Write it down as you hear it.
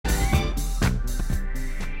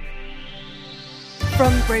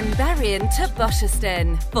From Brimberrien to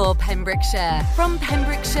Bosherston for Pembrokeshire. From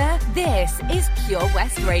Pembrokeshire, this is Pure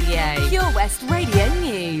West Radio. Pure West Radio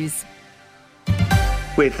News.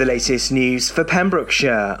 With the latest news for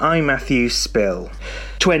Pembrokeshire, I'm Matthew Spill.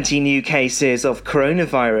 20 new cases of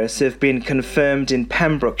coronavirus have been confirmed in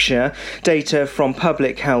Pembrokeshire. Data from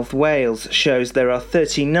Public Health Wales shows there are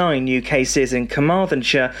 39 new cases in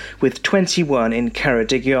Carmarthenshire with 21 in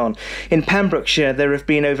Ceredigion. In Pembrokeshire, there have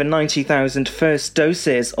been over 90,000 first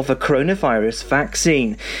doses of a coronavirus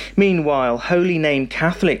vaccine. Meanwhile, Holy Name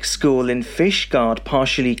Catholic School in Fishguard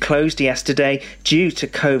partially closed yesterday due to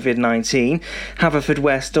COVID-19.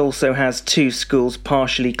 Haverfordwest also has 2 schools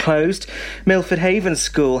partially closed. Milford Haven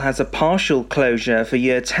School has a partial closure for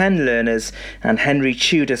Year 10 learners, and Henry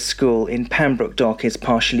Tudor School in Pembroke Dock is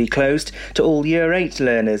partially closed to all Year 8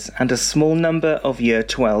 learners and a small number of Year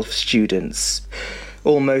 12 students.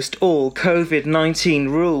 Almost all COVID-19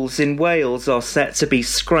 rules in Wales are set to be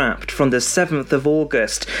scrapped from the 7th of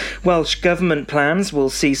August. Welsh Government plans will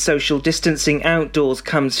see social distancing outdoors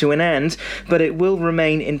come to an end, but it will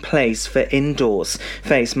remain in place for indoors.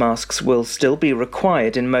 Face masks will still be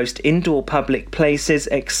required in most indoor public places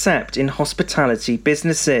except in hospitality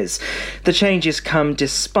businesses. The changes come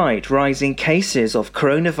despite rising cases of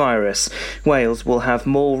coronavirus. Wales will have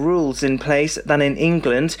more rules in place than in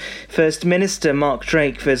England. First Minister Mark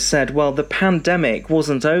Drakeford said while the pandemic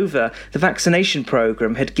wasn't over, the vaccination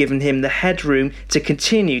programme had given him the headroom to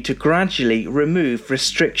continue to gradually remove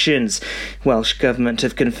restrictions. Welsh Government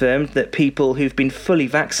have confirmed that people who've been fully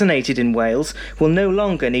vaccinated in Wales will no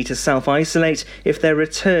longer need to self-isolate if they're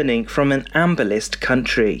returning from an amber list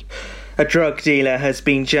country. A drug dealer has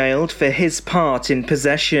been jailed for his part in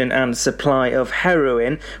possession and supply of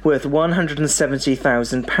heroin worth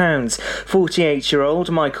 £170,000.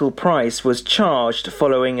 48-year-old Michael Price was charged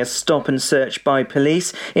following a stop and search by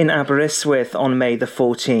police in Aberystwyth on May the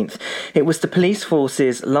 14th. It was the police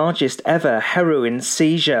force's largest ever heroin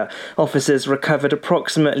seizure. Officers recovered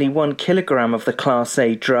approximately 1 kilogram of the Class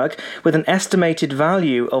A drug with an estimated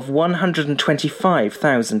value of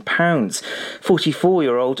 £125,000.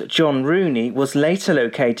 44-year-old John Rooney was later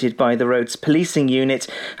located by the Roads Policing Unit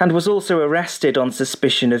and was also arrested on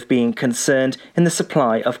suspicion of being concerned in the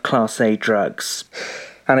supply of Class A drugs.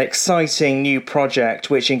 An exciting new project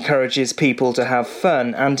which encourages people to have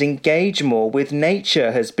fun and engage more with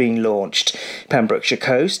nature has been launched. Pembrokeshire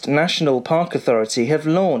Coast National Park Authority have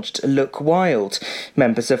launched Look Wild.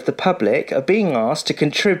 Members of the public are being asked to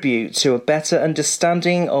contribute to a better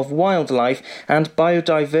understanding of wildlife and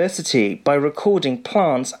biodiversity by recording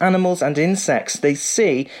plants, animals and insects they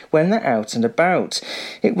see when they're out and about.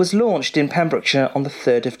 It was launched in Pembrokeshire on the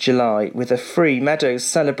 3rd of July with a free Meadows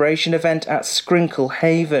celebration event at Scrinkle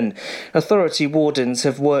Haven. Authority wardens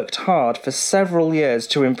have worked hard for several years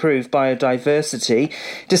to improve biodiversity.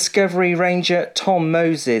 Discovery Ranger Tom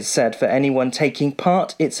Moses said for anyone taking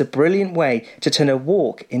part, it's a brilliant way to turn a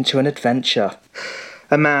walk into an adventure.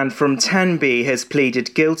 A man from Tenby has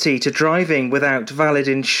pleaded guilty to driving without valid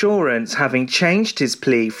insurance, having changed his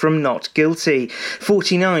plea from not guilty.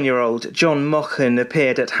 49-year-old John Mochan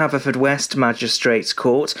appeared at Haverfordwest Magistrates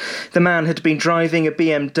Court. The man had been driving a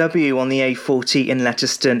BMW on the A40 in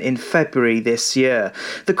Letterston in February this year.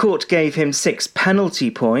 The court gave him 6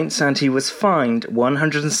 penalty points and he was fined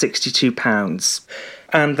 £162.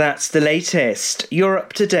 And that's the latest. You're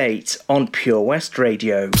up to date on Pure West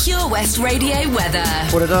Radio. Pure West Radio weather.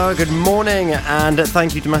 What a dog. Good morning, and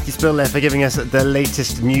thank you to Matthew Spiller for giving us the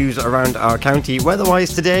latest news around our county.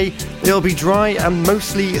 Weather-wise today, it'll be dry and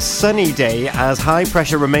mostly sunny day as high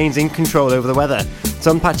pressure remains in control over the weather.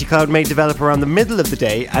 Some patchy cloud may develop around the middle of the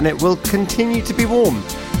day, and it will continue to be warm.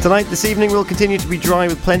 Tonight, this evening, will continue to be dry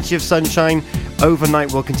with plenty of sunshine.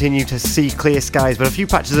 Overnight, we'll continue to see clear skies, but a few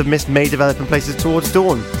patches of mist may develop in places towards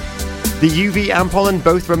dawn. The UV and pollen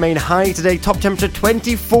both remain high today. Top temperature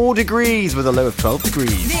 24 degrees with a low of 12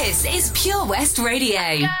 degrees. This is Pure West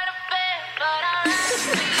Radio.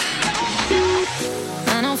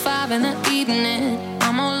 9:05 in the evening,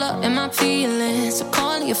 I'm all up in my feelings. So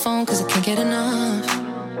calling your phone cause I can't get enough.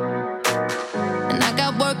 And I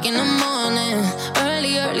got work in the morning,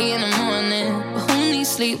 early in the morning. But who needs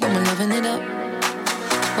sleep when we're loving it up?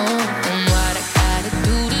 Oh, and what I gotta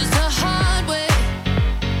do this the hard way.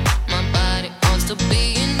 My body wants to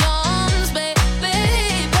be in arms, baby.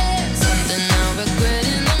 Something I'll regret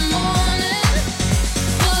in the morning.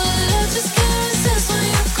 But I just can't resist when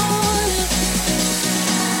you're calling.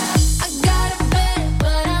 I got a bed,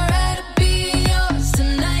 but I'd rather be yours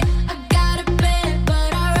tonight. I got a bed,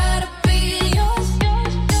 but I'd rather be yours.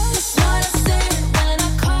 That's what I said when I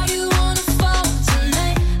call you on the phone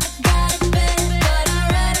tonight. I got a bed, but I'd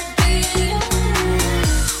rather be yours.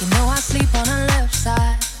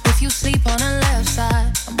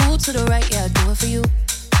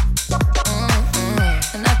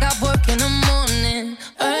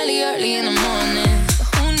 early in the morning. But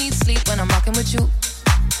who needs sleep when I'm rocking with you?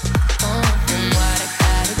 And what I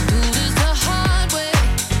gotta do is the hard way.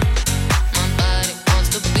 My body wants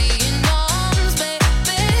to be in arms,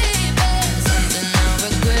 baby. Something I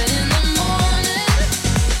regret in the morning.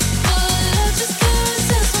 But love just can't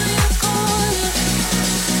resist when you're calling.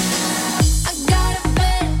 I got a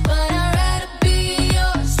bed, but I'd rather be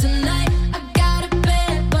yours tonight. I got a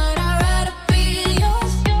bed, but I'd rather be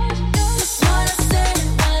yours. That's what I said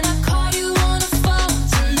when I called you on the phone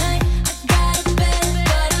tonight. I got a bed,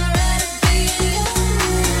 but I'd rather be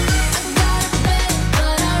yours. I got a bed,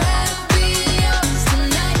 but I'd rather be yours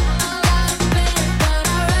tonight. I got a bed, but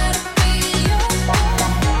I'd rather be yours.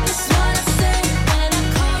 That's what I said when I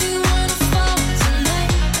called you on the phone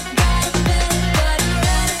tonight. I got a bed, but I'd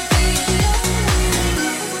rather be yours.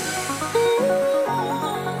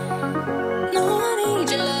 No, I need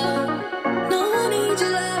your love. No, I need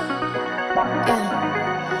your love. Yeah.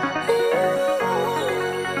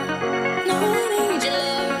 No, I need your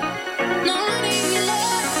love. No, I need your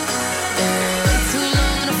love. Way too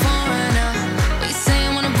long on the phone right now. What you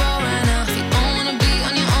saying wanna roll right now? If you don't wanna be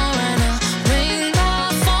on your own right now, ring my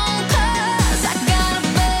phone 'cause I got a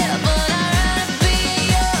bed, but I'd rather be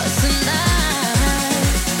yours tonight.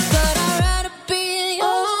 But I'd rather be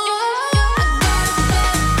yours. I got a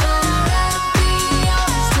bed, but I'd rather be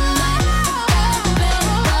yours tonight. I got a bed,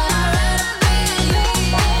 but I'd rather be yours.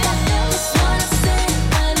 That's what I said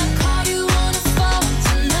when I called you on the phone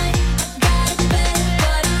tonight. I got a bed,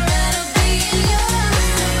 but I'd rather be yours.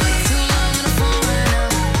 Way too long on the phone right now.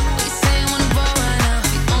 What you saying wanna roll right now? If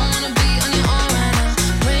you don't wanna be on your own right now,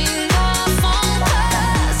 ring my phone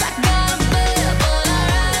 'cause I got a bed, but I'd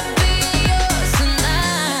rather be yours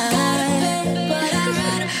tonight. Got a bed, but I'd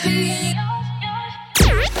rather be yours.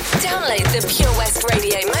 Download the Pure West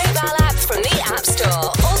Radio mobile app from the App Store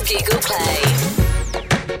or Google Play.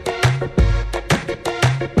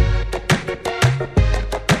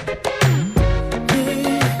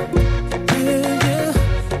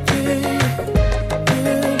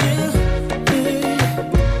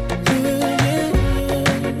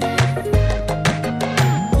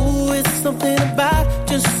 Ooh, it's something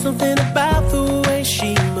about the way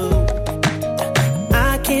she moves.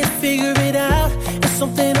 I can't figure it out. It's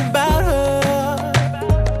something about her.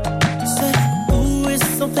 Say, ooh, it's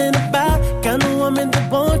something about kind of woman that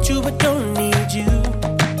wants you but don't need you.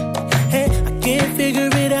 Hey, I can't figure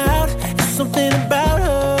it out. It's something about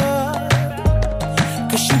her.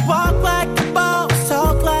 'Cause she walk like a boss,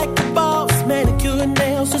 talk like a boss, manicure and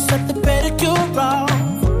nails, just set the pedicure off.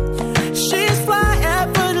 She's fly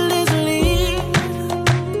effortlessly,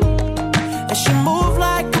 and she move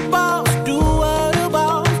like a boss, do what a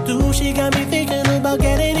boss do. She got me thinking about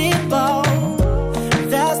getting involved.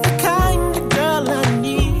 That's the kind of girl I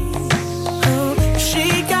need. She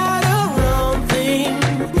got her own thing.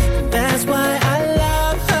 That's why I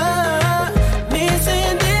love her. Miss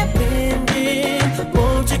Independent,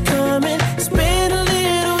 won't you come and spend a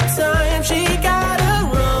little time? She got her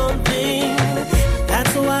own thing.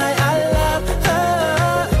 That's why I love her.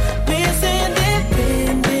 Miss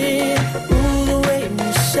Independent, ooh, the way you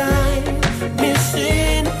shine. Miss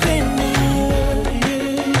Independent,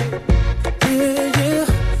 yeah, yeah, yeah,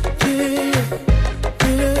 yeah,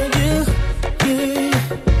 yeah, yeah,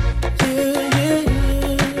 yeah.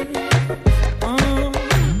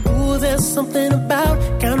 Ooh, there's something about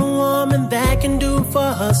kind of woman that can do for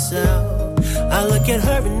herself. I look at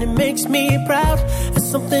her and it makes me proud. There's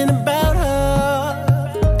something about her.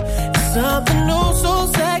 It's something oh so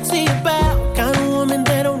sexy about kind of woman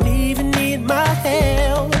that don't even need my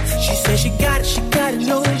help. She says she got it,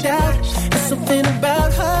 no doubt. There's something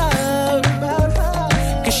about her.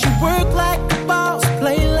 'Cause she work like a boss,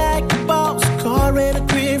 play like a boss. Car and a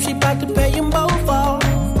crib, she bout to pay them both off.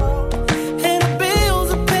 And her bills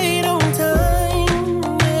are paid on time,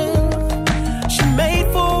 yeah. She made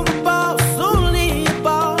for a boss, only a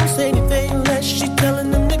boss. Anything less, she telling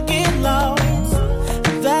them to get lost.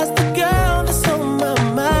 That's the girl that's on my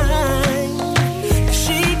mind.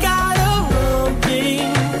 She got her own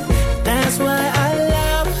thing. That's why I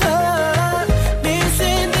love her. Miss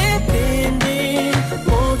Independent,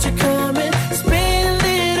 won't you come and spend a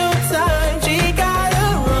little time? She got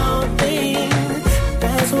her own thing.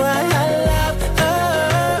 That's why I love her.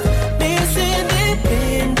 Miss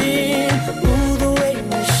Independent, ooh, the way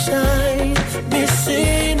you shine. Miss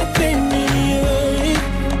Independent,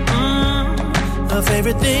 her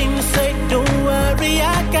favorite thing to say, don't worry, I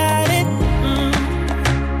got it.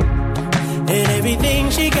 And everything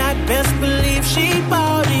she got, best believe she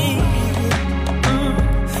bought it.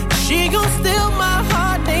 She gon' steal my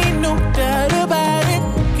heart, ain't no doubt about it,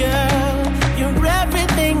 girl. You're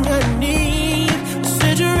everything I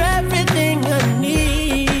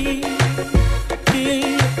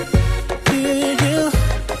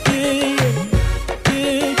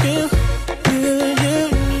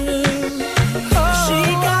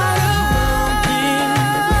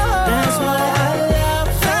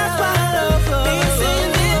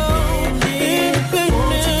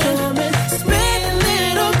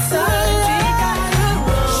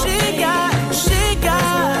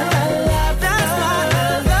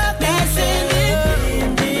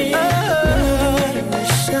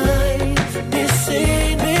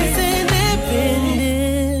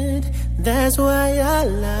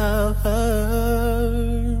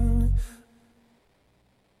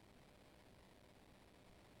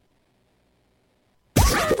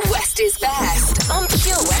West is best on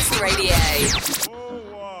Pure West Radio. Oh,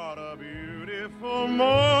 what a beautiful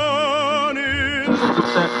morning.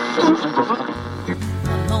 The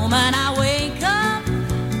moment I wake up,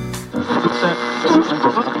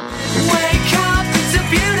 it's a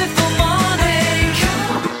beautiful morning.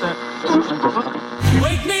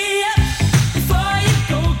 Wake me up before you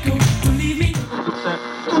go, don't leave me.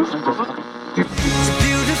 It's a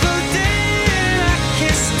beautiful day, I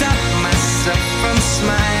can't stop myself from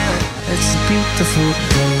smiling. It's a beautiful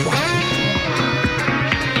day.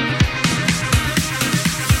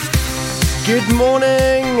 Good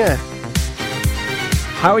morning!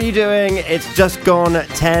 How are you doing? It's just gone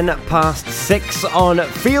 10 past 6 on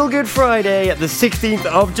Feel Good Friday, the 16th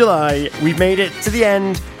of July. We've made it to the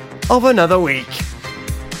end of another week.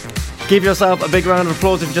 Give yourself a big round of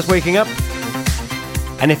applause if you're just waking up.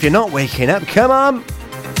 And if you're not waking up, come on!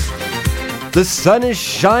 The sun is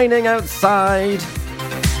shining outside.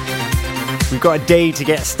 We've got a day to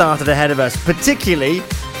get started ahead of us, particularly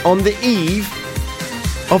on the eve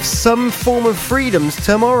of some form of freedoms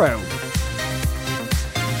tomorrow.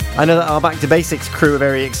 I know that our Back to Basics crew are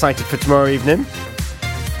very excited for tomorrow evening.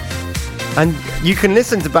 And you can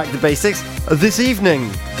listen to Back to Basics this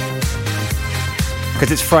evening.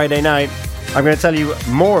 Because it's Friday night. I'm going to tell you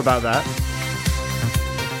more about that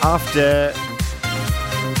after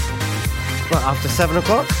 7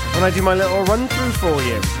 o'clock when I do my little run through for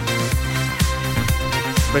you.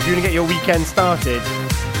 But if you want to get your weekend started,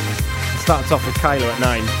 it starts off with Kylo at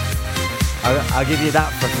 9. I'll give you that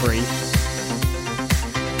for free.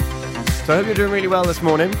 So I hope you're doing really well this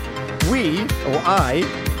morning. I,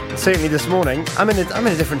 certainly this morning, I'm in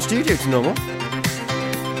a different studio to normal.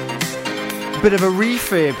 Bit of a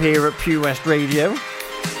refurb here at Pure West Radio.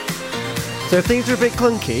 So if things are a bit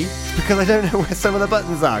clunky, it's because I don't know where some of the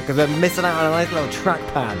buttons are, because we're missing out on a nice little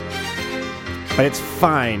trackpad. But it's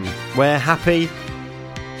fine. We're happy.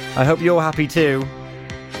 I hope you're happy too.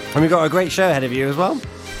 And we've got a great show ahead of you as well.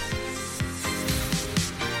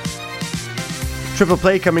 Triple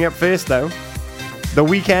play coming up first though. The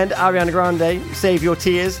Weeknd, Ariana Grande, Save Your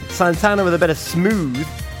Tears, Santana with a bit of Smooth,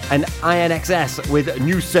 and INXS with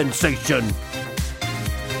New Sensation.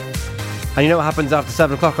 And you know what happens after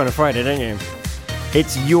 7 o'clock on a Friday, don't you?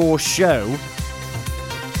 It's your show.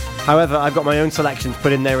 However, I've got my own selections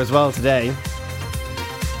put in there as well today.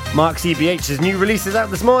 Mark CBH's new release is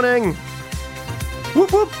out this morning.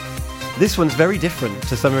 Whoop whoop. This one's very different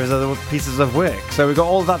to some of his other pieces of work, so we've got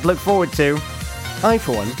all of that to look forward to. I,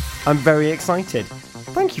 for one, am very excited.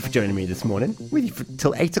 Thank you for joining me this morning. With you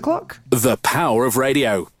till 8 o'clock. The power of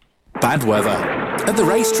radio. Bad weather. At the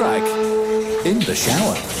racetrack. In the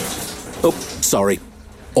shower. Oh, sorry.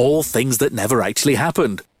 All things that never actually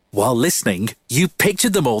happened. While listening, you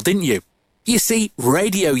pictured them all, didn't you? You see,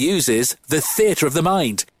 radio uses the theatre of the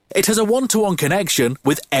mind. It has a one-to-one connection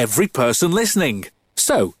with every person listening.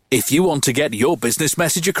 So, if you want to get your business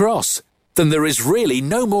message across, then there is really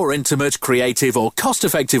no more intimate, creative or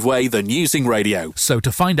cost-effective way than using radio. So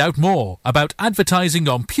to find out more about advertising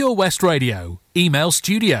on Pure West Radio, email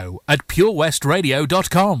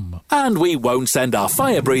studio@purewestradio.com. And we won't send our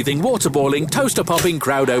fire-breathing, water-boiling, toaster-popping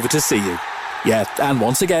crowd over to see you. Yeah, and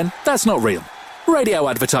once again, that's not real. Radio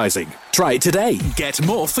advertising. Try it today. Get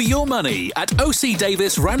more for your money at OC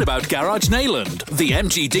Davis Roundabout Garage Neyland, the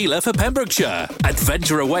MG dealer for Pembrokeshire.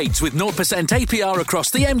 Adventure awaits with 0% APR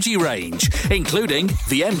across the MG range, including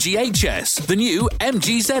the MG HS, the new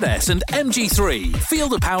MG ZS and MG3. Feel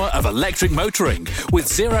the power of electric motoring with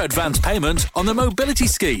zero advance payment on the mobility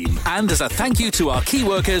scheme. And as a thank you to our key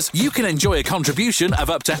workers, you can enjoy a contribution of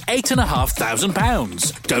up to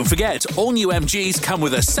 £8,500. Don't forget, all new MGs come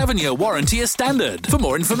with a 7-year warranty as standard. For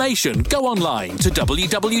more information, go online to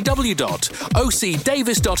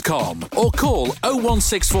www.ocdavis.com or call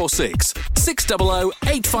 01646 600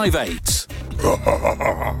 858.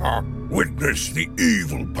 Witness the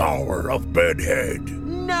evil power of Bedhead.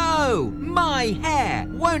 No! My hair!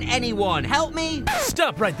 Won't anyone help me?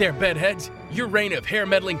 Stop right there, Bedheads. Your reign of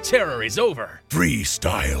hair-meddling terror is over.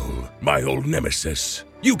 Freestyle, my old nemesis.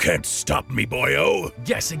 You can't stop me, boyo.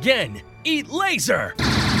 Guess again. Eat laser!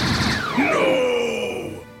 No!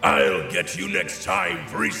 I'll get you next time,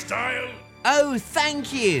 Freestyle. Oh,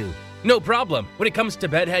 thank you. No problem. When it comes to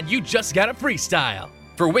Bedhead, you just gotta freestyle.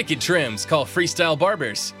 For wicked trims, call Freestyle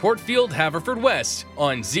Barbers, Portfield, Haverfordwest,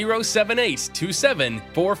 on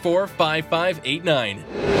 078-27445589.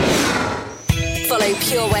 Follow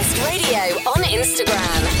Pure West Radio on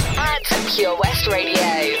Instagram @Pure West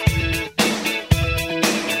Radio.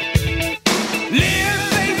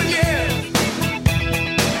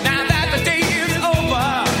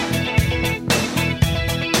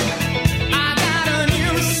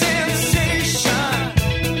 Sense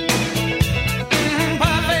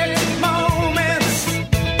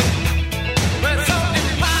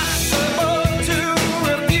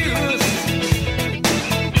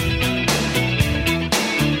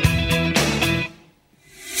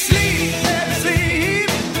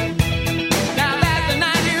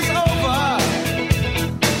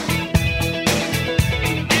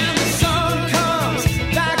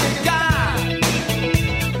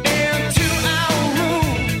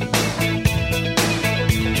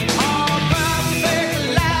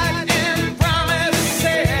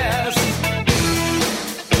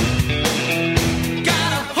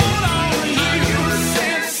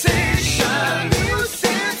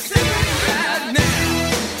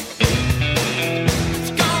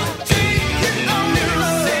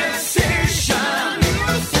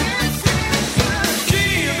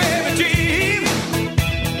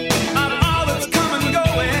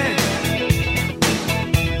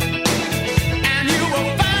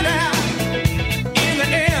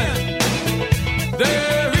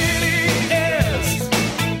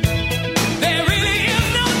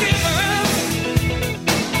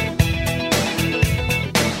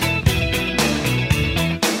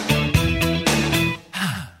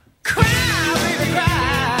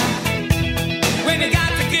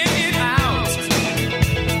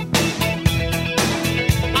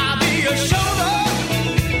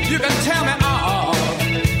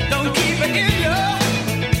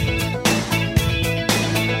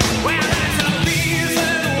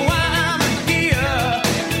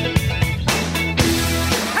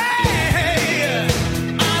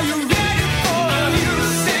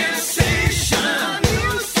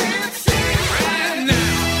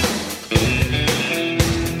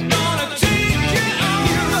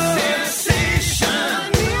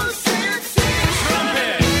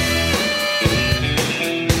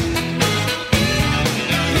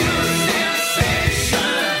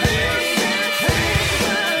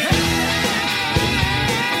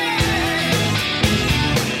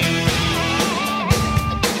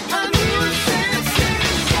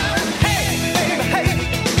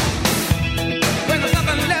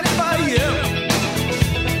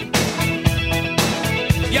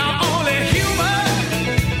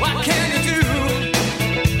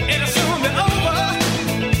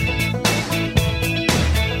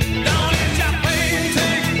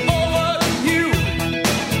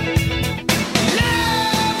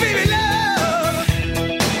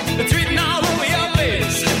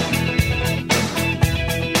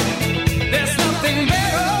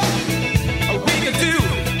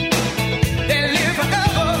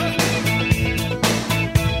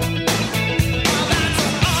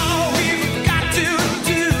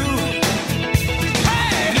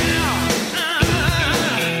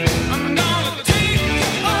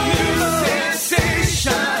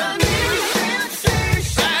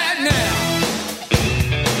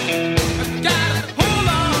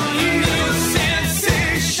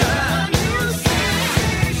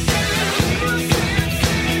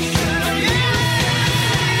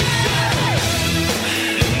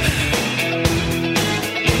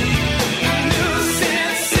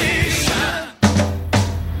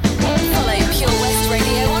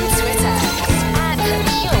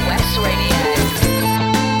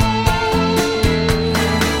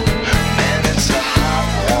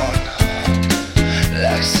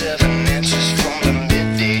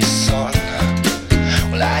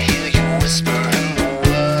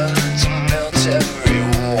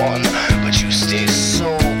you stay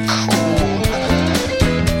so cool.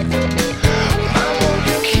 My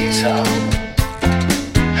Moniquita,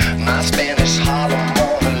 my Spanish Harlem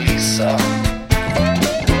Mona Lisa.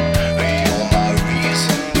 You're my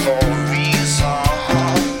reason for reason,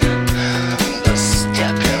 the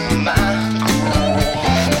step in my groove.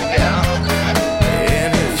 Yeah.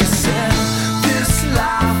 And if you said this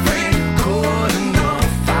life ain't good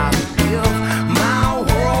enough, I'd give my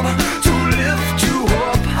world to lift you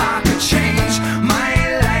up. I could change my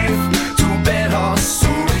life to better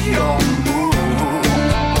suit your mood,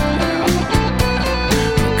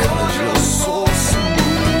 because you're so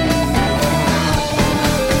smooth.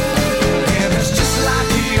 And it's just like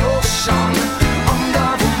the ocean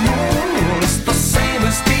under the moon. It's the same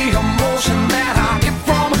as the emotion that I get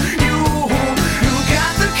from you. You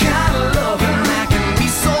got the kind of loving that can be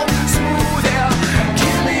so smooth. Yeah,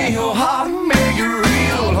 give me your heart and make it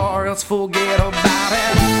real, or else forget about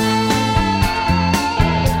it.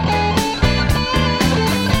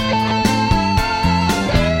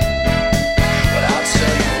 But I'll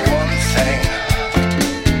tell you one thing: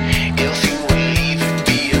 if you would leave, it'd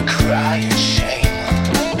be a crying shame.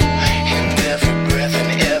 In every breath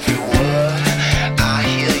and every word, I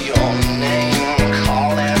hear your name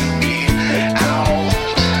calling me out.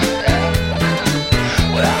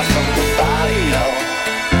 Without from the body,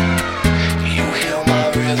 you hear my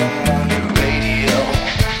rhythm on your radio,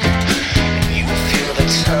 and you feel the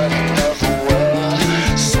turning of the world,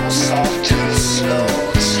 so soft and slow,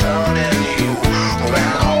 turning you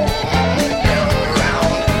round and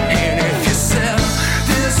round. And if you said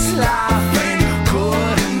this life ain't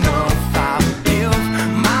good enough, I'd give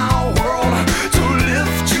my world to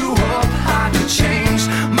lift you up. I could change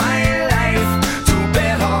my life to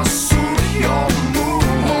better suit your mood,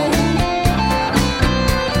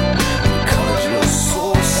 because you're so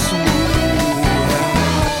smooth.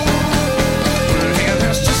 And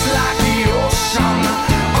it's just like the ocean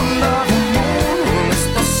under the moon. It's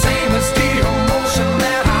the same as the emotion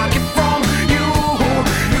that I get from you.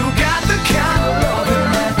 You got the kind of loving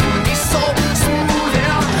that can be so smooth.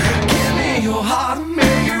 Yeah, give me your heart and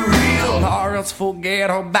make it real, or else forget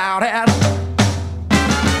about it.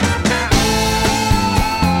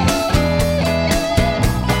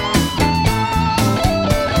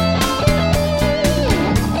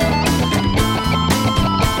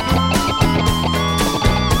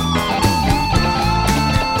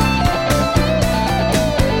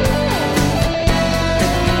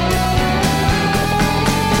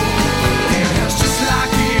 And it's just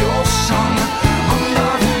like the ocean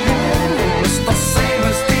under the moon. It's the same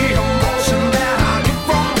as the emotion that I get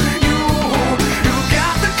from you.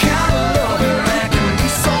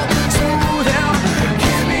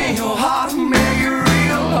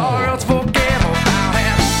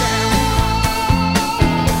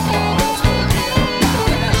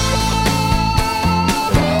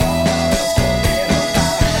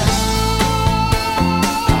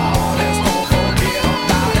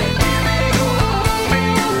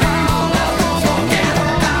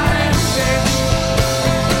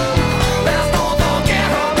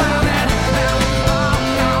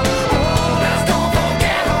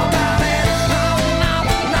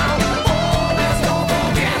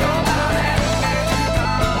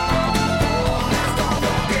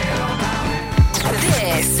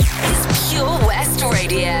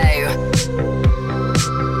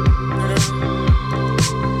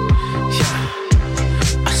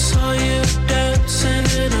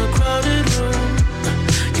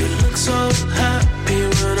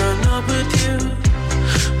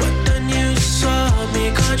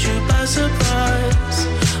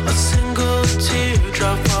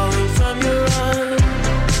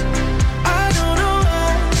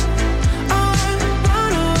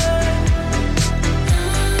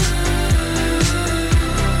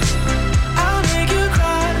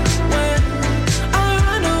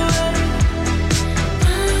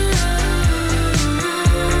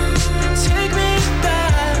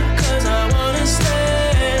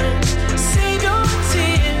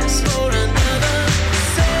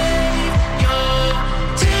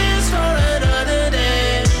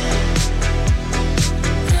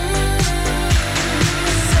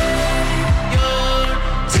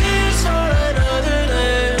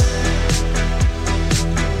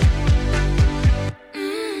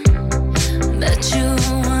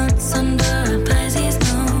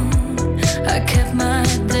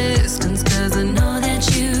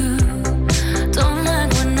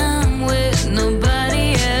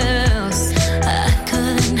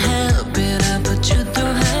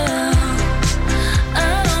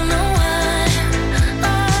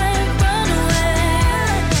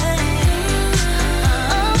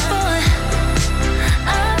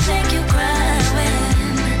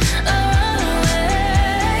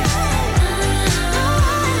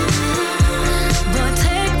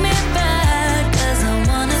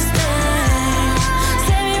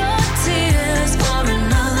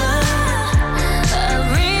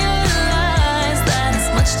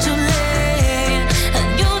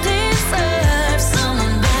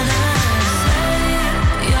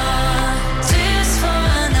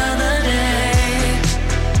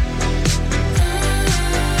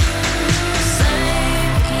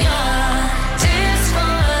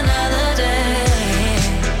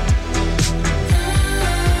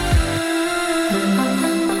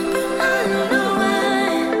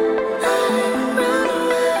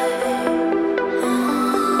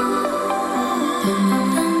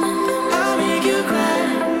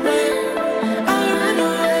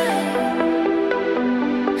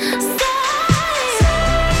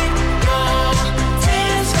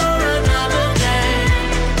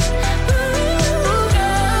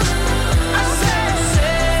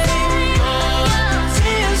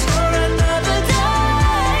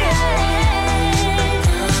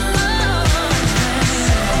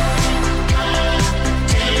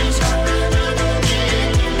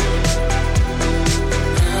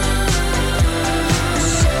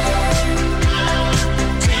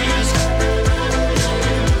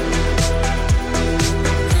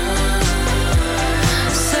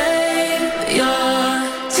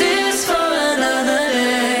 Your tears for another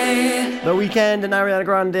day. The Weeknd and Ariana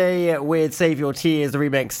Grande with Save Your Tears, the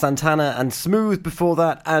remix. Santana and Smooth before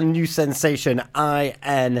that, and new sensation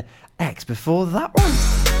INX before that one.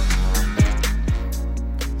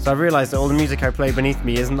 So I've realised that all the music I play beneath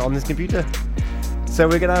me isn't on this computer. So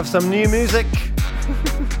we're going to have some new music.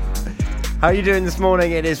 How are you doing this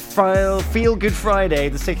morning? It is Feel Good Friday,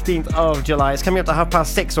 the 16th of July. It's coming up to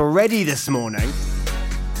 6:30 already this morning.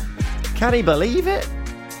 Can you believe it?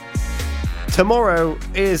 Tomorrow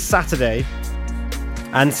is Saturday.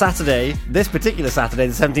 And Saturday, this particular Saturday,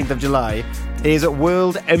 the 17th of July, is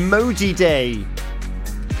World Emoji Day.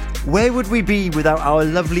 Where would we be without our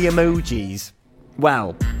lovely emojis?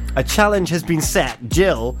 Well, a challenge has been set.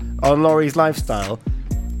 Jill, on Laurie's Lifestyle,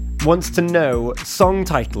 wants to know song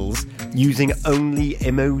titles using only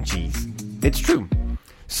emojis. It's true.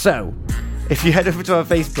 So, if you head over to our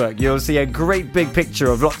Facebook, you'll see a great big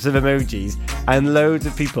picture of lots of emojis, and loads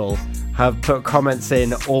of people have put comments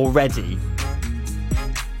in already.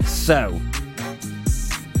 So,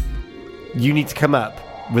 you need to come up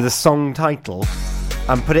with a song title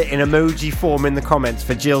and put it in emoji form in the comments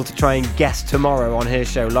for Jill to try and guess tomorrow on her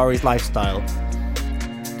show, Laurie's Lifestyle.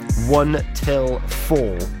 1 till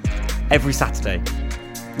 4 every Saturday.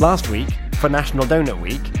 Last week, for National Donut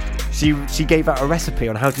Week, she gave out a recipe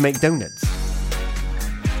on how to make donuts.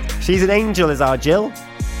 She's an angel, is our Jill.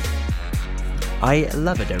 I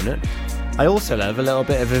love a donut. I also love a little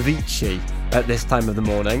bit of Avicii at this time of the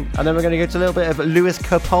morning. And then we're going to go to a little bit of Lewis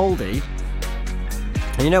Capaldi.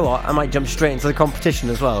 And you know what? I might jump straight into the competition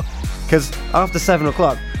as well. Because after 7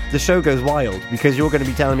 o'clock, the show goes wild because you're going to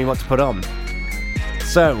be telling me what to put on.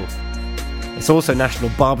 So, it's also National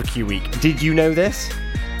Barbecue Week. Did you know this?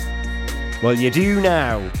 Well, you do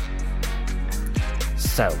now.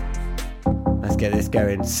 So, let's get this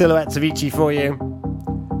going. Silhouettes of Avicii for you.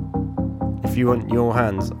 If you want your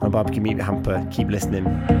hands on a barbecue meat hamper, keep listening.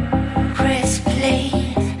 Press play,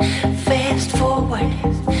 fast forward,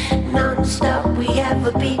 non-stop. We have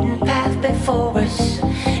a beaten path before us.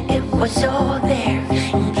 It was all there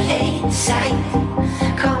in plain sight.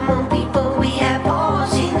 Come on, people, we have all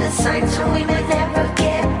seen the signs, so we may never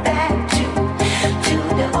get back to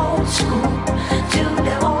the old school, to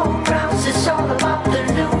the old grounds. It's all about the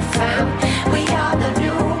new found. We are the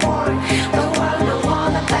newborn, the world know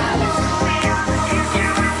all about us.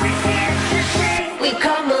 We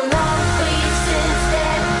come a long way since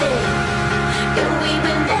that day, and we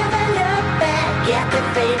will never look back at the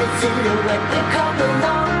faded silhouette. We come a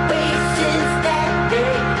long way since that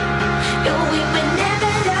day, and we will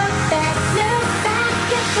never look back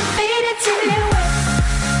at the faded silhouette.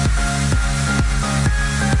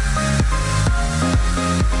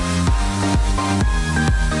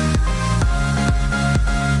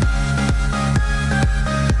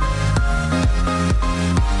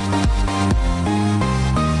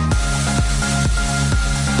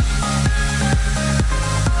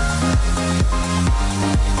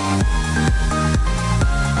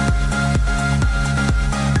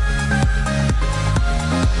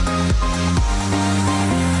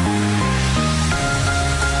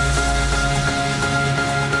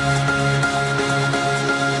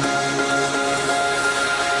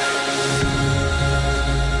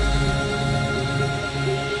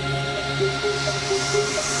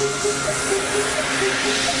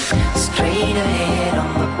 Straight ahead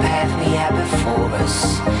on the path we have before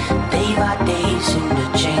us. Day by day, soon the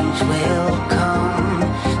change will come.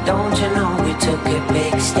 Don't you know we took a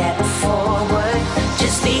big step forward?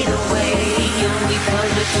 Just lead the way and we pull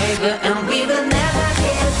the trigger, and we will never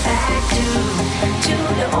get back to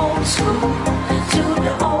the old school, to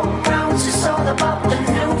the old grounds. It's all about the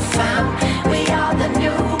new found. We are the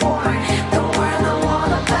newborn, the world know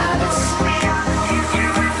all about us.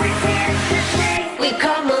 We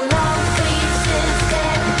come along.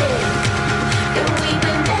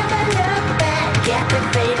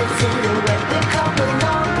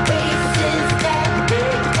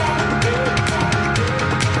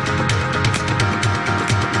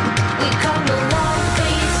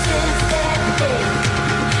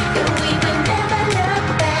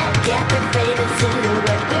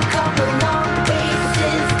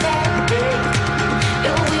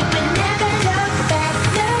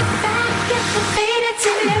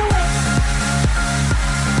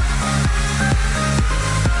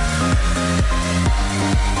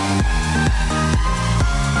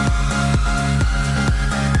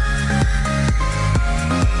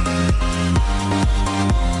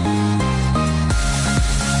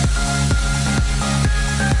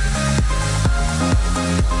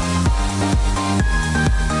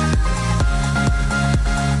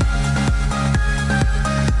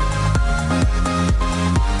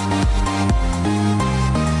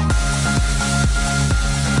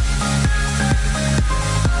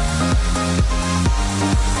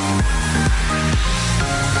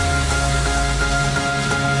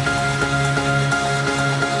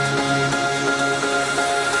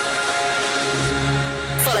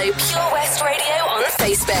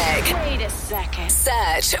 seconds.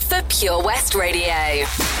 Search for Pure West Radio.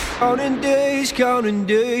 Counting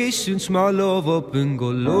days since my love up and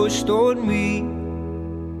got lost on me.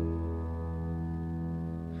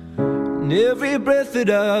 And every breath that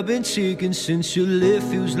I've been taking since you left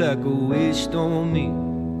feels like a waste on me.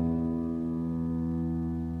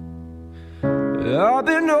 I've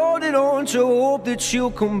been holding on to hope that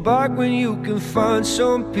you'll come back when you can find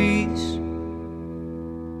some peace.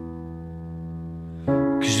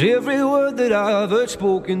 'Cause every word that I've heard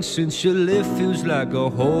spoken since you left feels like a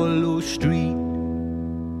hollow street.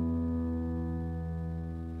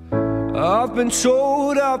 I've been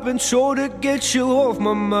told to get you off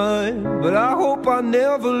my mind, but I hope I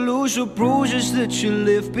never lose the bruises that you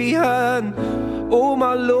left behind. Oh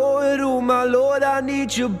my Lord, I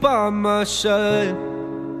need you by my side.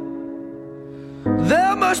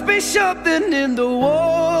 There must be something in the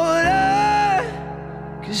water,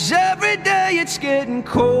 'cause every day it's getting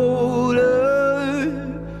colder.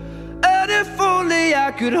 And if only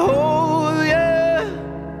I could hold you,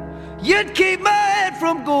 you'd keep my head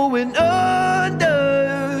from going under.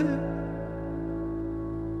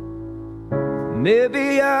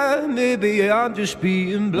 Maybe I'm just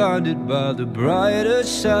being blinded by the brighter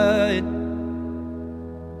side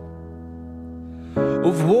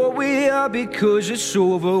of what we are because it's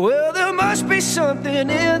over. Well, there must be something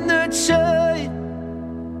in the tide.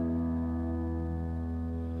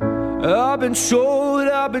 I've been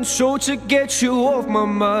told to get you off my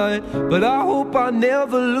mind, but I hope I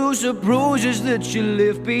never lose the bruises that you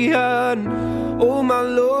left behind. Oh my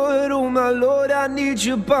Lord, I need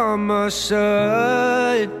you by my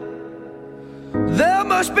side. There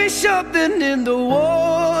must be something in the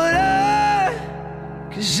water,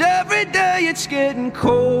 'cause every day it's getting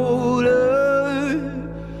colder.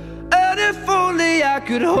 And if only I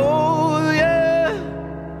could hold you,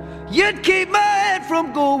 you'd keep my head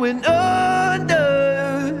from going under.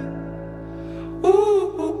 Ooh,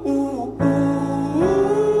 ooh, ooh, ooh,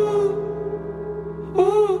 ooh,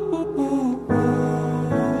 ooh, ooh,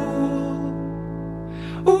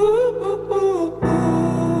 ooh,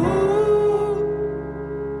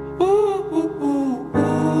 ooh, ooh, ooh.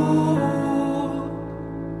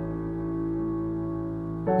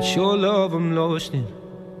 It's your love I'm lost in.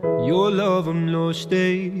 Your love I'm lost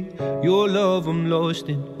in, your love I'm lost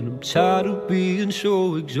in, and I'm tired of being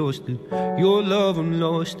so exhausted. Your love I'm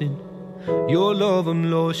lost in, your love I'm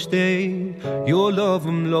lost in, your love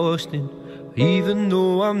I'm lost in. Even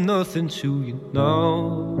though I'm nothing to you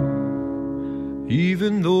now,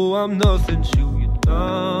 even though I'm nothing to you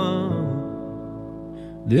now,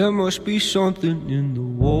 there must be something in the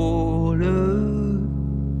water,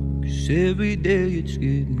 'cause every day it's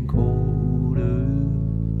getting colder.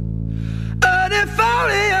 And if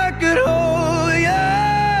only I could hold you,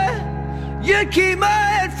 you'd keep my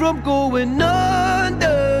head from going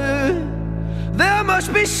under. There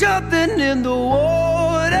must be something in the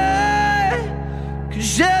water,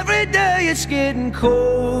 'cause every day it's getting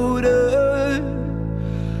colder.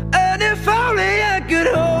 And if only I could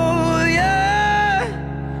hold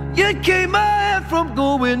you, you'd keep my head from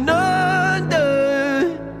going under.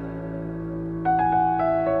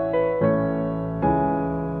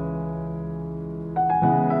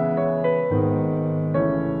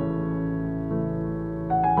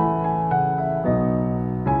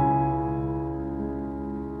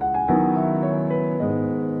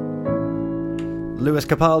 Lewis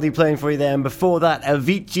Capaldi playing for you there, and before that,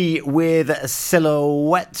 Avicii with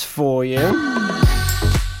Silhouette for you.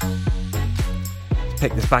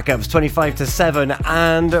 Pick this back up, it's 25 to 7,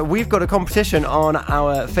 and we've got a competition on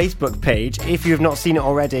our Facebook page. If you have not seen it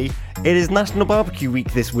already, it is National Barbecue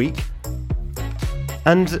Week this week.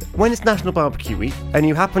 And when it's National Barbecue Week, and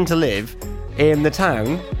you happen to live in the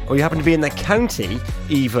town, or you happen to be in the county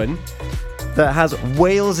even, that has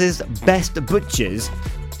Wales's best butchers,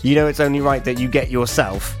 you know it's only right that you get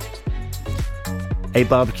yourself a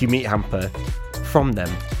barbecue meat hamper from them.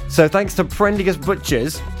 So thanks to Prendergast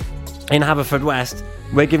Butchers in Haverfordwest,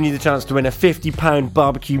 we're giving you the chance to win a £50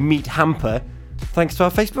 barbecue meat hamper thanks to our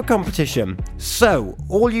Facebook competition. So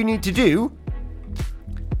all you need to do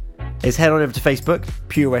is head on over to Facebook,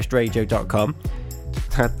 purewestradio.com.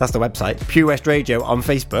 That's the website, Pure West Radio on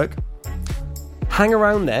Facebook. Hang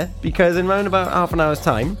around there, because in around about half an hour's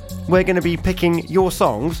time, we're going to be picking your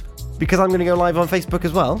songs, because I'm going to go live on Facebook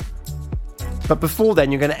as well. But before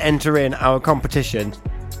then, you're going to enter in our competition.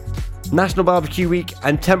 National Barbecue Week,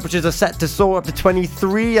 and temperatures are set to soar up to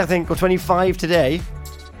 23, I think, or 25 today.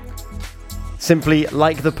 Simply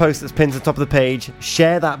like the post that's pinned to the top of the page,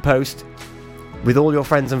 share that post with all your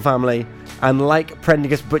friends and family, and like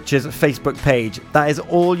Prendergast Butcher's Facebook page. That is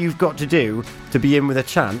all you've got to do to be in with a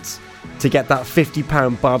chance to get that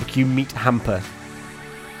 £50 barbecue meat hamper.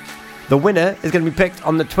 The winner is going to be picked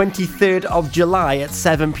on the 23rd of July at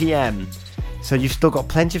 7 p.m. So you've still got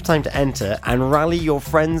plenty of time to enter and rally your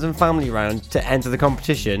friends and family around to enter the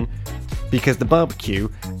competition, because the barbecue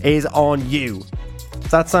is on you.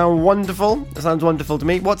 Does that sound wonderful? That sounds wonderful to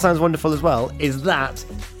me. What sounds wonderful as well is that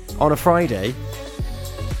on a Friday,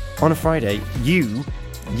 you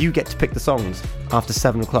get to pick the songs after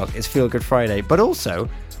 7 o'clock. It's Feel Good Friday. But also,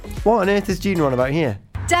 what on earth is Gina on about here?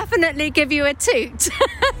 Definitely give you a toot.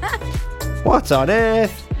 What on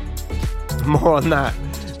earth? More on that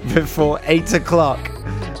before 8 o'clock.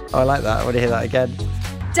 Oh, I like that. I want to hear that again.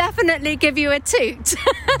 Definitely give you a toot.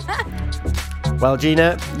 Well,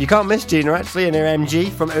 Gina, you can't miss Gina actually in her MG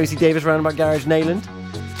from OC Davis Roundabout Garage, Nayland.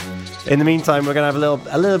 In the meantime, we're going to have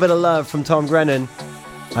a little bit of love from Tom Grennan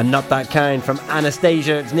and Not That Kind from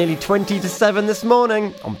Anastasia. It's nearly 20 to 7 this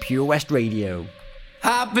morning on Pure West Radio.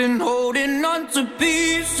 I've been holding on to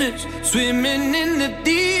pieces, swimming in the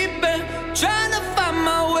deep end, trying to find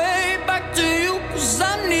my way back to you, 'cause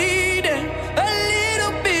I'm needing a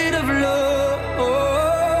little bit of love,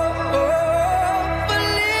 a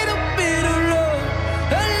little bit of love,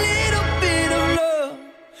 a little bit of love.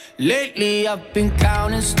 Lately I've been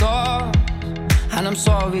counting stars, and I'm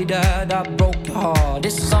sorry that I broke your heart.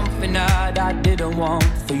 It's something that I didn't want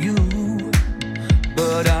for you,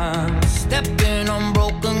 but I'm stepping on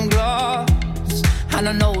broken glass, and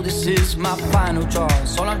I know this is my final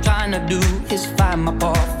choice. All I'm trying to do is find my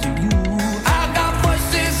path to you. I got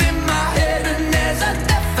voices in my head and there's a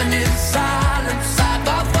definite silence. I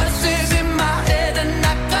got voices in my head and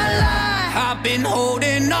I can't lie. I've been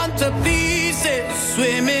holding on to pieces,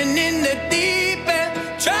 swimming in the deep end,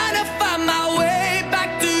 trying to find my way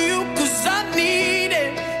back to you, 'cause I need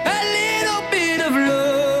it, a little bit of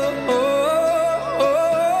love,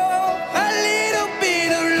 a little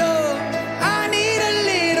bit of love. I need a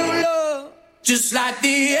little love, just like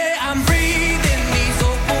the air I'm breathing. These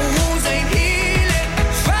open wounds ain't healing,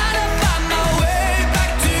 trying to find my way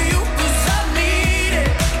back to you, 'cause I need it,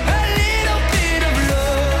 a little bit of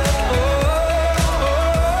love,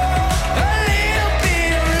 a little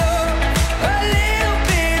bit of love, a little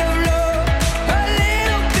bit of love, a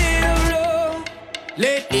little bit of love.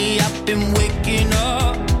 Lately I've been waking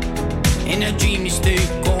up in a dreamy state,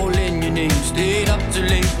 calling your name, stayed up too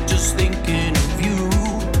late just thinking of you.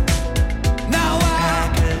 Now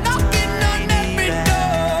I'm knocking on every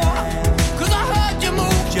door, 'cause I heard you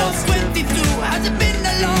move just 22. Has it been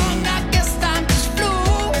that long? I guess time just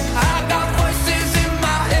flew. I got voices in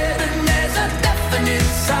my head and there's a definite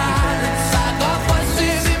silence. I got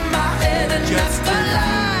voices in my head and that's the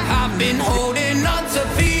lie. I've been holding on to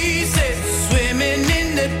pieces, swimming in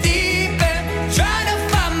the deep end, trying to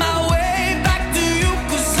find my way back to you,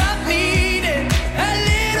 'cause I need it, a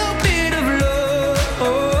little bit of love,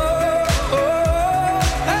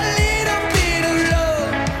 a little bit of love.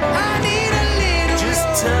 I need a little just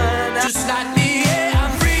turn up. Just like the air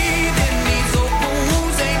I'm breathing, these open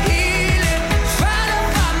wounds ain't healing, trying to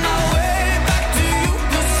find my way back to you,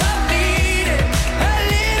 'cause I need it, a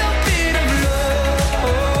little bit of love,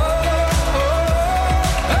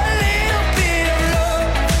 a little bit of love,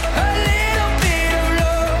 a little bit of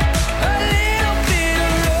love, a little bit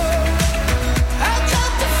of love. I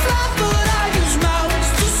tried to fly but I use my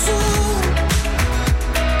wings too soon.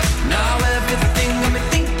 Now everything got me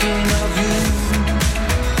thinking of you.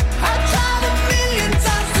 I tried a million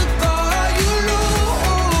times to call you loose.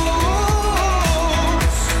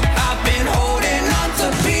 I've been holding on to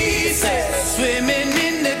pieces, swimming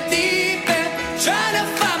in the deep end, trying to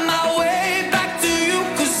find my way back to you,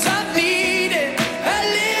 'cause I need it, a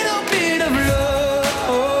little bit of love,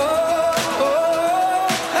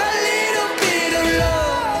 a little bit of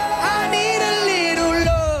love. I need a little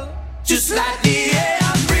love, just like the air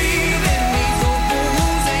I'm breathing. These open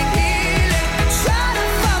wounds ain't healing, trying to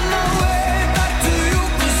find my way back to you,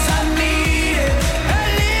 'cause I need it, a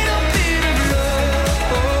little bit of love,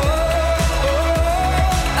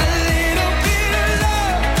 a little bit of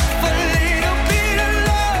love, a little bit of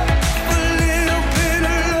love, a little bit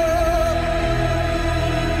of love.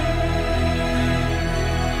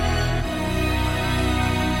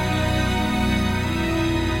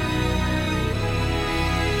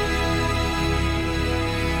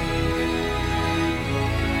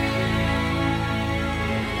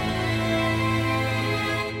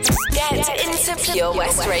 Get into Pure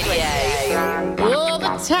West Radio. All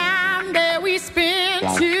the time that we spend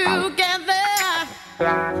together,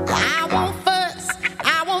 I won't fuss,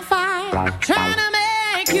 I won't fight, trying to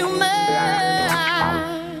make you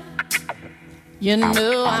mine. You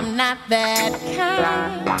know I'm not that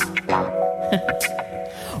kind.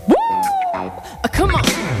 Woo! Come on.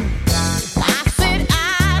 I said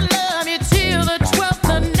I love you till the 12th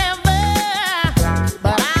of never,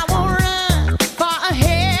 but I won't run far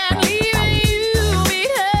ahead, leaving you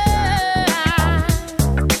behind.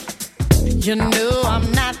 You know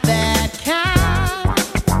I'm not that kind,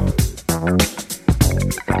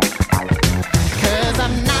 'cause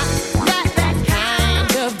I'm not that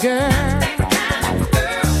kind of girl.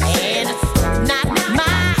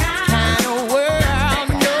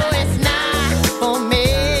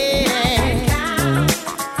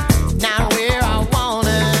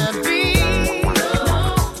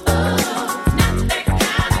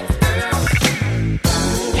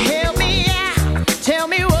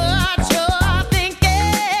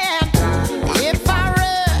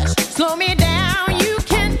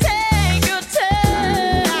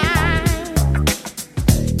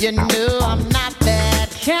 You know I'm not that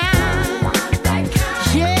kind.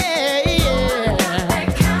 Yeah, yeah.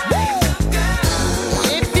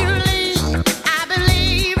 If you leave, I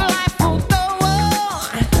believe life will go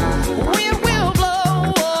on. Wind will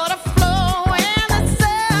blow, water flow, and the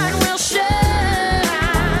sun will shine.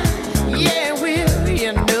 Yeah, will.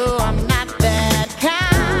 You know I'm not that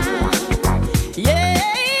kind. Yeah,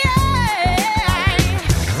 yeah.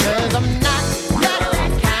 'Cause I'm not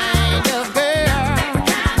that kind of girl.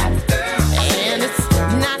 And it's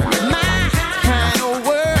not my kind of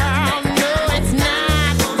world. No, it's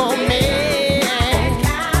not for me.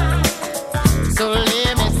 So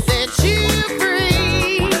let me set you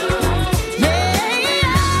free. Yeah.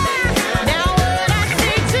 Now what I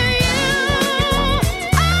say to you,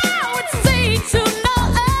 I would say to no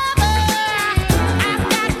other. I've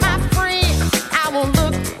got my friends, I won't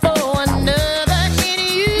look for another in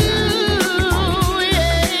you.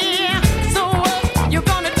 Yeah. So what you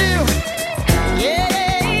gonna do? Yeah,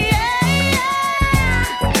 yeah, yeah.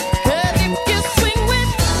 'Cause if you swing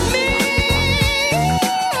with me,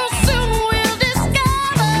 soon we'll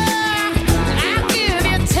discover I'll give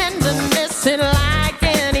you tenderness and like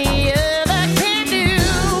any other can do.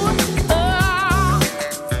 Oh,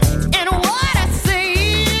 and what I say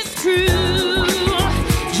is true.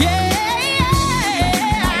 Yeah,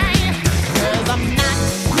 'cause I'm not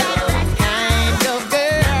that kind of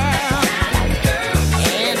girl.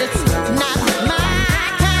 And it's not my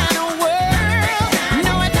kind of world.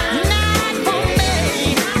 No, it's not for me.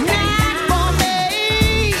 Not for me.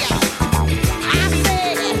 I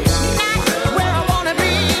said, not where I wanna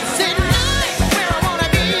be. Said, not where I wanna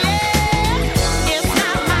be. Yeah. It's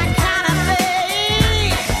not my kind of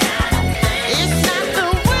thing. It's not the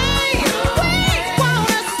way we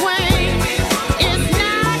wanna swing. It's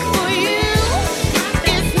not for you.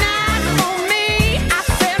 It's not for me. I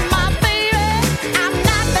said, my baby, I'm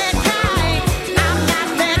not that kind. I'm not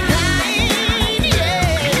that kind.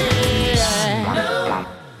 Yeah. No,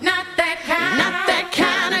 not that kind. Not that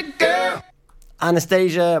kind of girl.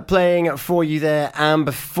 Anastasia playing for you there, and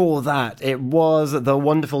before that it was the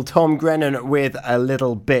wonderful Tom Grennan with A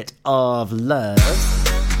Little Bit of Love.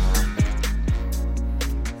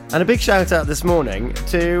 And a big shout out this morning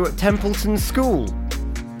to Templeton School.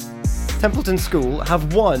 Templeton School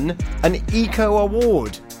have won an Eco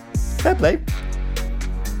Award. Fair play.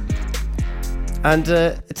 And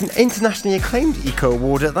it's an internationally acclaimed Eco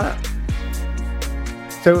Award at that.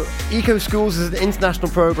 So, Eco Schools is an international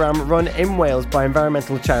programme run in Wales by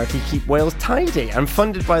environmental charity Keep Wales Tidy and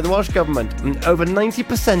funded by the Welsh Government. And over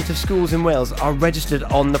 90% of schools in Wales are registered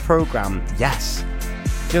on the programme. Yes.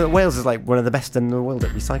 You know that Wales is like one of the best in the world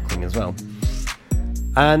at recycling as well.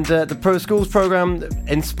 And the Pro Schools programme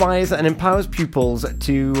inspires and empowers pupils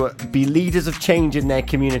to be leaders of change in their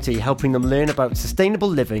community, helping them learn about sustainable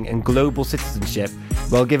living and global citizenship,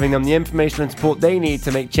 while giving them the information and support they need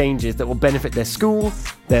to make changes that will benefit their school,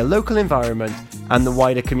 their local environment, and the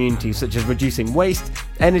wider community, such as reducing waste,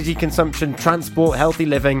 energy consumption, transport, healthy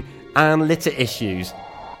living, and litter issues.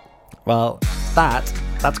 Well, that's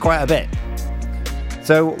quite a bit.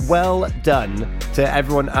 So well done to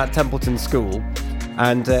everyone at Templeton School.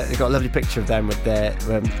 And they've got a lovely picture of them with their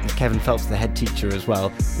Kevin Phelps, the head teacher, as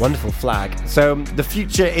well. Wonderful flag. So the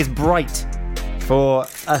future is bright for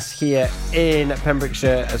us here in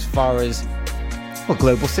Pembrokeshire as far as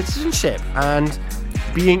global citizenship and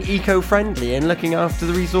being eco-friendly and looking after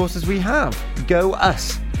the resources we have. Go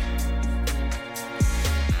us.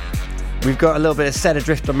 We've got a little bit of Set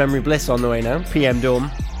Adrift on Memory Bliss on the way now, PM Dawn.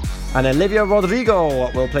 And Olivia Rodrigo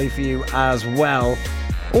will play for you as well.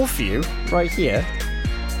 All for you, right here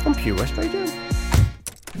on Pure West Radio.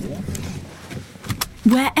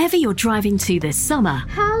 Wherever you're driving to this summer,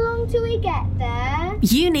 how long do we get there?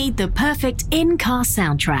 You need the perfect in-car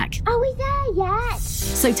soundtrack. Are we there Yes!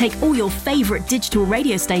 So take all your favourite digital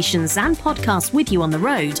radio stations and podcasts with you on the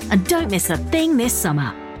road and don't miss a thing this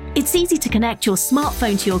summer. It's easy to connect your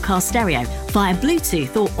smartphone to your car stereo via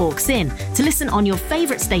Bluetooth or aux in to listen on your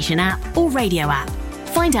favourite station app or radio app.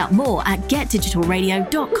 Find out more at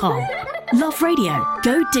getdigitalradio.com. Love radio.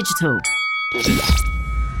 Go digital.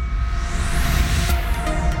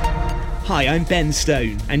 Hi, I'm Ben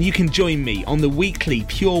Stone, and you can join me on the weekly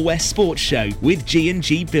Pure West Sports Show with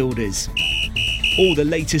G&G Builders. All the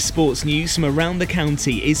latest sports news from around the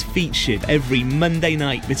county is featured every Monday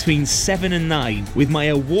night between 7 and 9 with my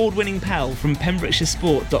award-winning pal from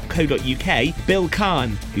pembrokeshiresport.co.uk, Bill Kahn,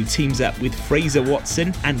 who teams up with Fraser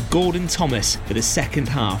Watson and Gordon Thomas for the second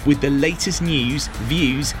half with the latest news,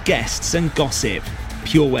 views, guests and gossip.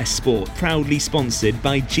 Pure West Sport, proudly sponsored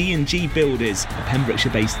by G&G Builders, a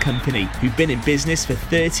Pembrokeshire-based company who've been in business for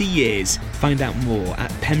 30 years. Find out more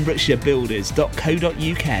at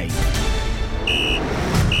pembrokeshirebuilders.co.uk.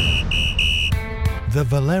 The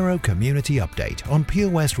Valero Community Update on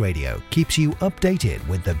Pure West Radio keeps you updated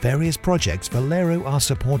with the various projects Valero are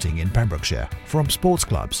supporting in Pembrokeshire, from sports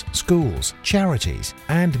clubs, schools, charities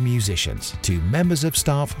and musicians to members of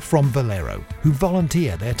staff from Valero who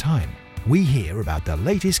volunteer their time. We hear about the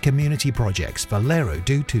latest community projects Valero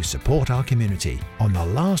do to support our community on the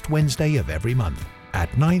last Wednesday of every month at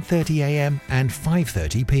 9:30 a.m. and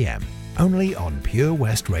 5:30 p.m. only on Pure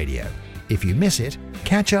West Radio. If you miss it,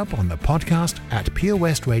 catch up on the podcast at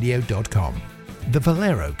purewestradio.com. The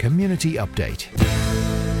Valero Community Update.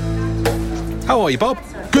 How are you, Bob?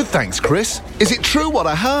 Good, thanks, Chris. Is it true what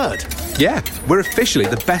I heard? Yeah, we're officially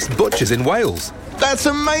the best butchers in Wales. That's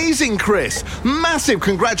amazing, Chris. Massive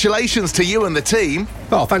congratulations to you and the team.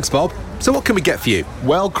 Oh, thanks, Bob. So what can we get for you?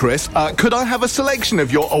 Well, Chris, could I have a selection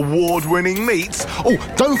of your award-winning meats? Oh,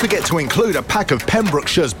 don't forget to include a pack of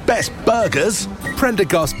Pembrokeshire's best burgers.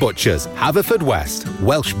 Prendergast Butchers, Haverfordwest,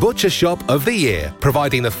 Welsh Butcher Shop of the Year,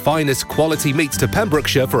 providing the finest quality meats to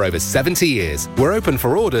Pembrokeshire for over 70 years. We're open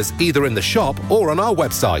for orders either in the shop or on our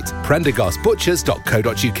website,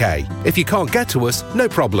 prendergastbutchers.co.uk. If you can't get to us, no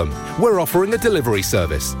problem. We're offering a delivery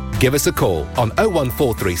service. Give us a call on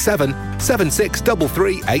 01437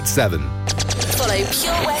 763387. Follow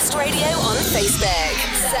Pure West Radio on Facebook.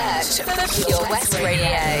 Search for Pure West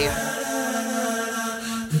Radio.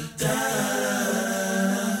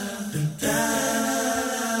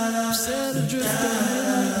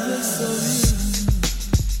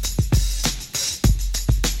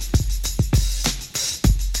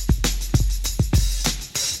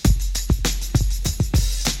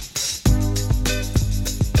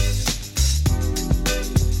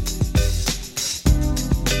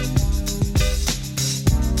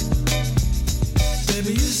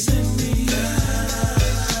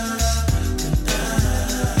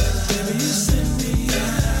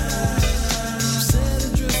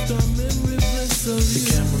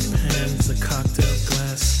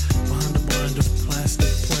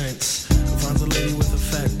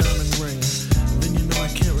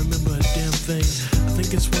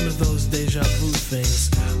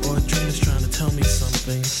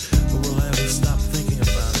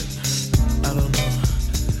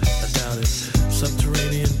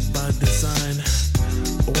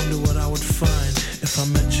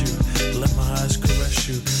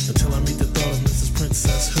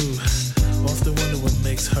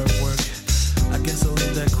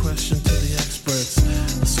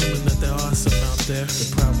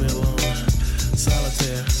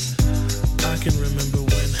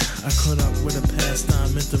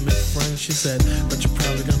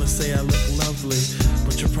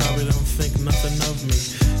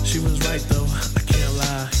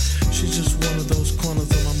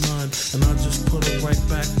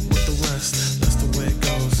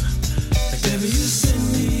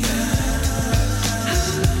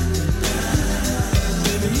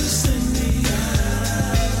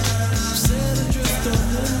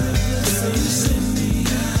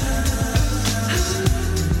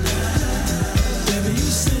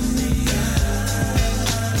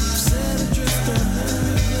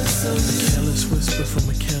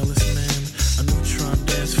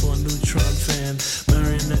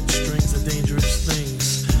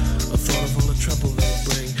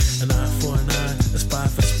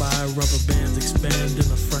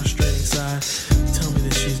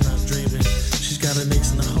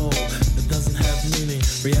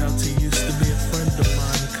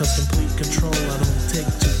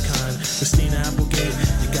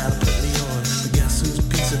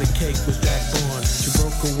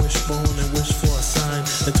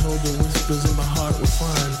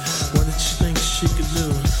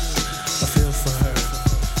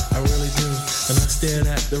 Stared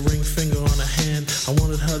at the ring finger on her I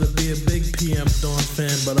wanted her to be a big PM Dawn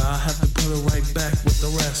fan, but I have to put her right back with the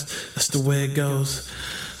rest. That's the way it goes,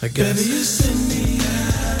 I guess. Baby, you send me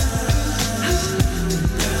out.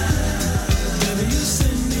 Baby, you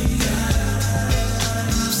send me out.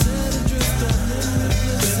 I'm set adrift on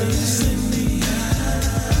limitless. Baby, you send me out.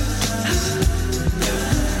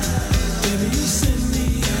 Baby, you send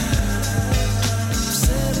me out. I'm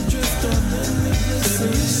set adrift on limitless.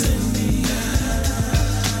 Baby, you send me out.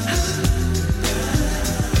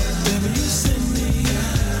 Baby, you send me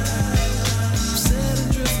out. I'm set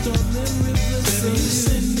adrift on limitless. Baby, you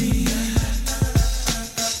send me out.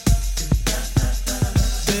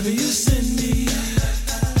 Baby, you send me out.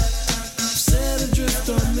 I'm set adrift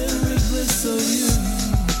on memory bliss of you.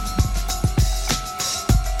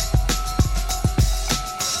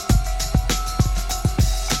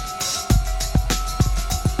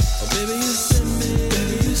 Oh, baby, you send me.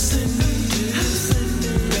 Baby, you send me. You send me.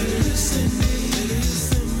 Baby, you send me. Baby, you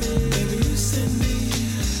send me. Baby, you send me.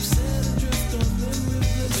 I'm set adrift on memory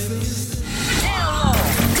bliss. Baby, you send me.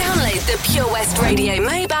 Download the Pure West Radio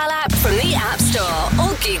mobile app from the App Store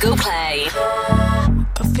or Google Play.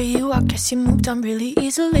 Good for you, I guess you moved on really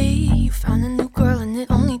easily. You found a new girl and it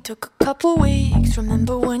only took a couple weeks.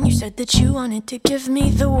 Remember when you said that you wanted to give me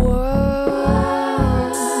the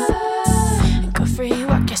world? And good for you,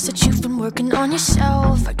 I guess that you've been working on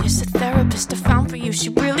yourself. I guess the therapist I found for you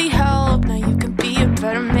should really help. Now you can be a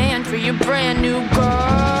better man for your brand new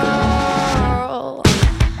girl.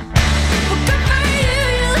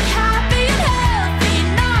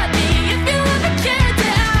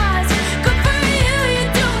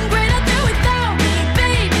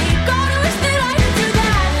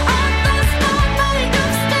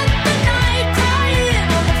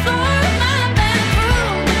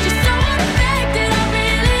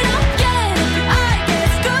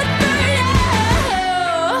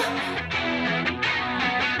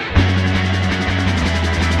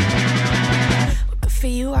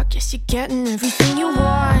 You're getting everything you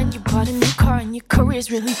want. You bought a new car and your career's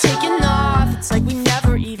really taking off. It's like we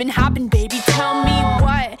never even happened, baby. Tell me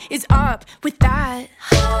what is up with that.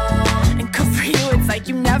 And good for you, it's like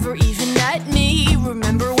you never even met me.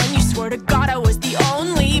 Remember when you swore to God I was the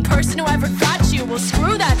only person who ever got you? Well,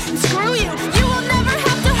 screw that and screw you. You will never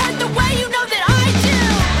have to hurt the way you know that I do.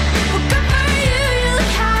 Well, good for you, you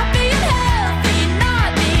look happy and healthy.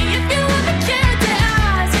 Not me, if you ever cared to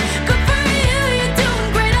ask. Good for you, you're doing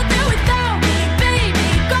great out there without me, baby.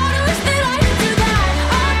 God, I wish that I could do that.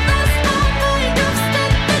 I lost my mind, I've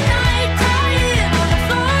spent the night crying on the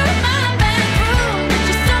floor of my bedroom. But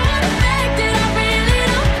you're so unaffected, I really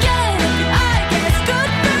don't get it. But I guess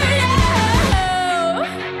good for you.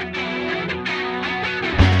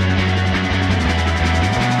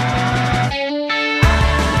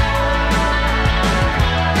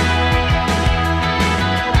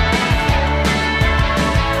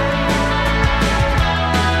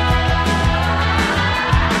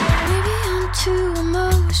 Maybe I'm too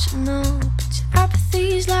emotional, but your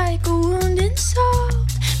apathy's like a wounded soul.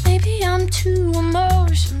 Maybe I'm too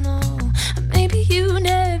emotional, and maybe you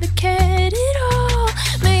never cared at all.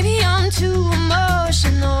 Maybe I'm too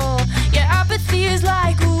emotional, your apathy is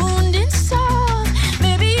like a wounded soul.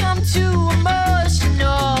 Maybe I'm too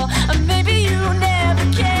emotional, and maybe you never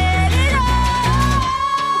cared at all.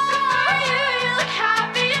 You look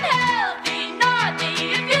happy and healthy, not me,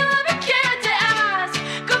 if you ever cared to ask.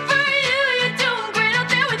 Good for you, you're doing great out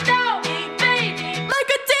there without me, baby. Like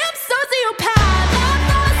a damn sociopath, I've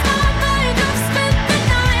lost my mind, I've spent the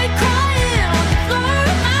night crying on the floor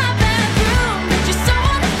of my bedroom. But you're so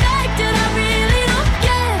unaffected, I really don't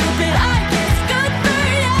get it. But I guess good for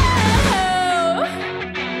you.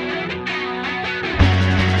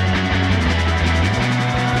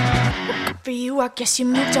 Good for you, I guess you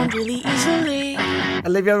moved on really easily.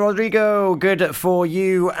 Olivia Rodrigo, good for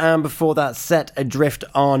you. And before that, Set Adrift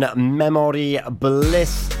on Memory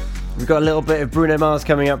Bliss. We've got a little bit of Bruno Mars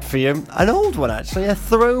coming up for you. An old one, actually, a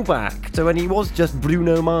throwback to when he was just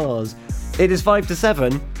Bruno Mars. It is 5 to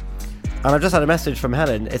 7, and I've just had a message from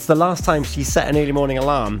Helen. It's the last time she set an early morning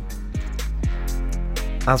alarm,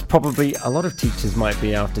 as probably a lot of teachers might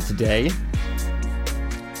be after today.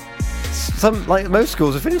 Some, like most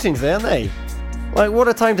schools, are finishing today, aren't they? Like, what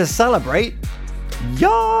a time to celebrate.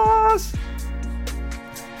 Yes!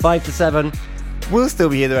 5 to 7. We'll still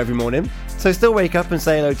be here though every morning, so still wake up and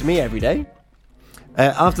say hello to me every day.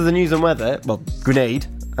 After the news and weather, well, Grenade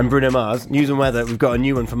and Bruno Mars, news and weather, we've got a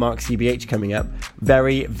new one from Mark CBH coming up.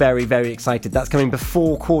 Very, very, very excited. That's coming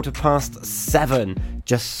before 7:15,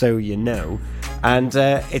 just so you know. And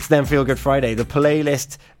it's then Feel Good Friday. The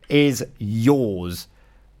playlist is yours.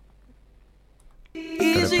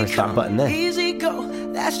 Gotta press that button there. Easy go.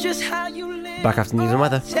 That's just how you live. Back after news and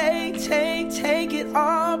weather. Take it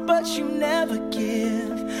all, but you never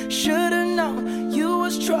give. Should've known you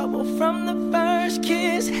was trouble from the first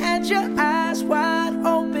kiss. Had your eyes wide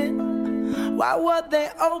open. Why were they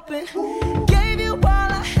open? Gave you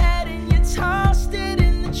all I had and you tossed it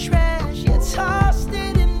in the trash. You tossed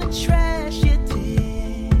it in the trash, you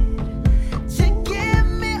did. To give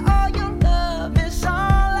me all your love is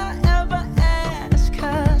all I ever ask.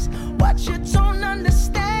 'Cause what you don't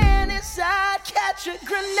understand is I'd catch a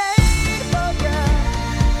grenade for ya.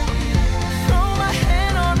 Throw my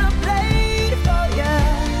hand on a blade for ya.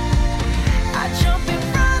 I'd jump in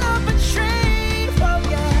front of a train for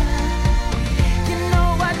ya. You know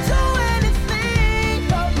I'd do anything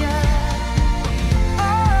for ya.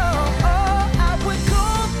 Oh, I would go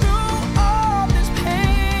through all this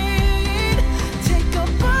pain. Take a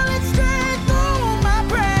bullet straight through my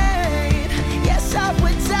brain. Yes, I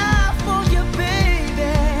would die for you,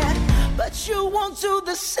 baby. But you won't do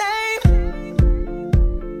the same.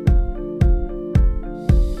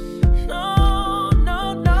 No, no,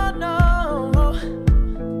 no, no.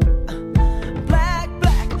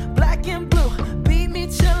 Black and blue. Beat me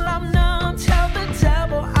till I'm numb. Tell the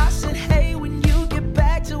devil I said, hey, when you get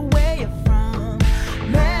back to where you're from.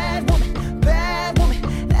 Mad woman, bad woman.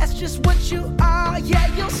 That's just what you are. Yeah,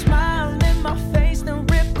 you'll smile in my face, then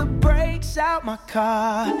rip the brakes out my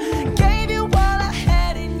car. Gave you all I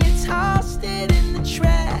had and you tossed it in the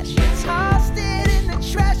trash. You tossed it in the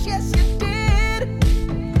trash, yes you did.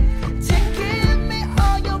 To give me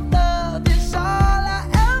all your love is all I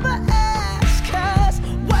ever ask. 'Cause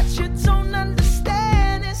what you don't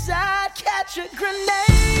understand is I'd catch a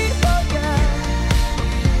grenade for ya.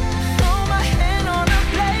 Throw my hand on a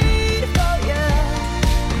blade for ya.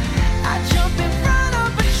 I'd jump in front of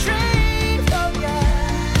a train for ya.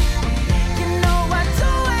 You know I'd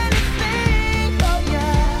do anything for ya.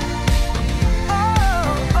 Oh,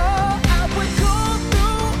 I would go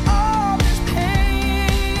through all this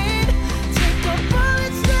pain. Take a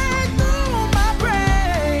bullet straight through my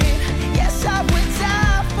brain. Yes, I would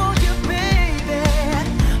die for you, baby.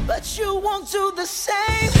 But you won't do the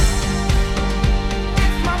same.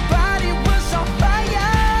 If my body was on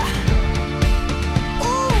fire,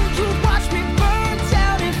 ooh, you'd watch me burn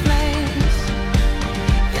down in flames.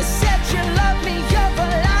 You said you love me, you're a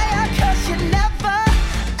liar. 'Cause you never,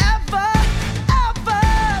 ever, ever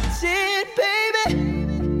did, baby.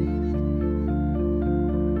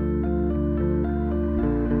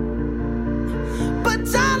 But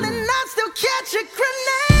darling, I'd still catch a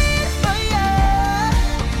grenade for ya.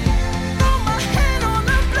 Throw my hand on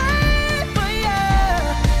a blade for ya.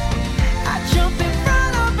 I'd jump in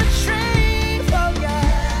front of a train for ya.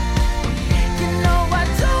 You know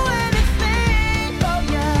I'd do anything for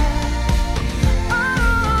ya.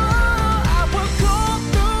 Oh, I would go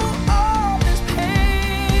through all this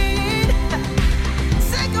pain.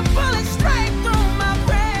 Take a bullet straight through my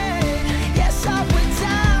brain. Yes, I would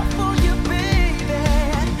die for you, baby.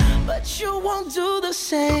 But you won't do the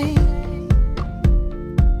same.